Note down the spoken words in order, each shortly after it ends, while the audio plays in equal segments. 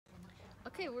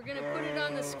Okay, we're gonna put it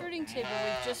on the skirting table.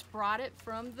 We've just brought it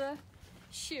from the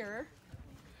shearer,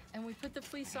 and we put the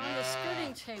fleece on the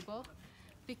skirting table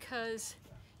because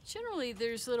generally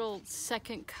there's little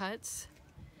second cuts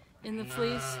in the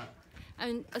fleece,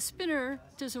 and a spinner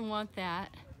doesn't want that.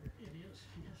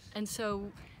 And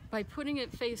so by putting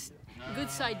it face good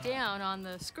side down on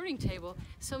the skirting table,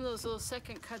 some of those little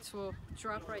second cuts will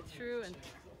drop right through and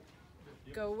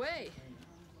go away.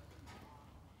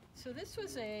 So this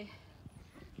was a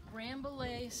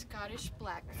Rambouillet Scottish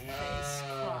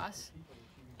Blackface cross,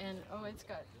 and oh, it's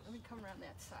got, let me come around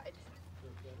that side.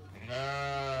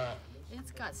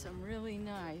 It's got some really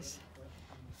nice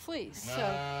fleece. So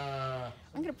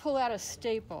I'm going to pull out a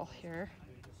staple here.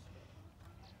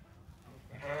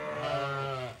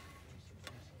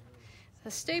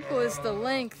 The staple is the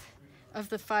length of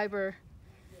the fiber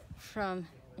from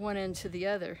one end to the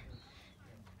other.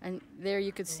 And there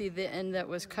you could see the end that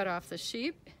was cut off the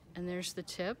sheep, and there's the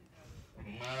tip.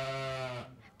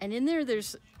 And in there,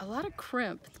 there's a lot of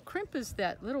crimp. Crimp is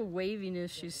that little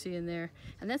waviness you see in there,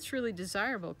 and that's really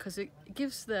desirable because it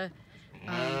gives the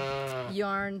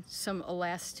yarn some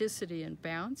elasticity and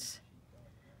bounce.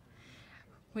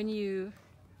 When you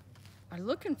are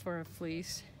looking for a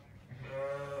fleece,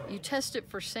 you test it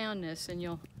for soundness, and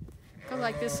you'll go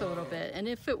like this a little bit. And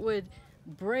if it would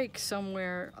break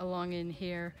somewhere along in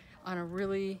here on a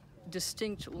really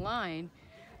distinct line,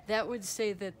 that would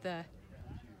say that the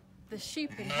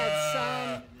sheep had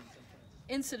some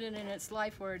incident in its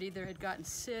life where it either had gotten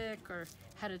sick or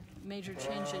had a major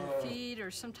change in feed,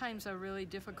 or sometimes a really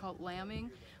difficult lambing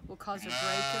will cause a break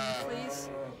in the fleece,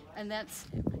 and that's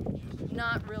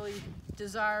not really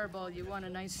desirable. You want a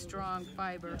nice strong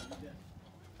fiber.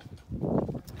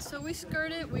 So we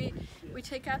skirt it, we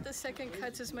take out the second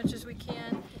cuts as much as we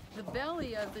can. The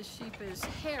belly of the sheep is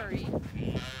hairy,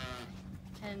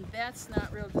 and that's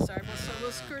not real desirable, so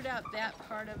we'll skirt out that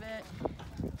part of it,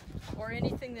 or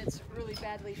anything that's really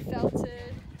badly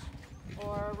felted,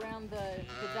 or around the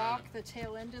dock, the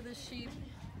tail end of the sheep,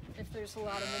 if there's a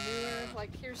lot of manure.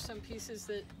 Like here's some pieces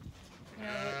that, you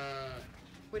know,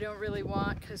 we don't really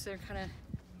want because they're kind of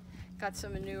got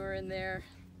some manure in there,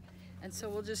 and so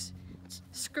we'll just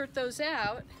skirt those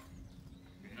out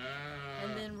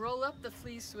and then roll up the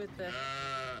fleece with the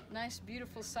nice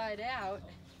beautiful side out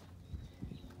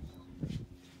and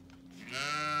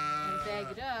bag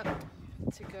it up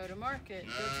to go to market,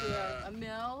 go to a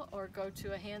mill or go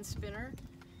to a hand spinner.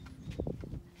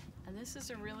 And this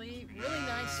is a really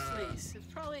nice fleece. It's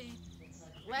probably,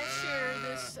 last year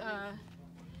this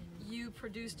ewe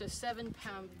produced a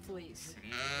 7-pound fleece.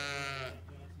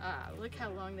 Look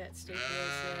how long that staple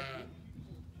is there.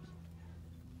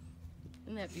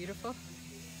 Isn't that beautiful?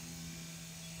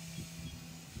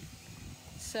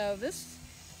 So this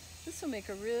will make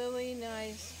a really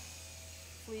nice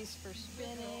fleece for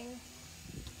spinning.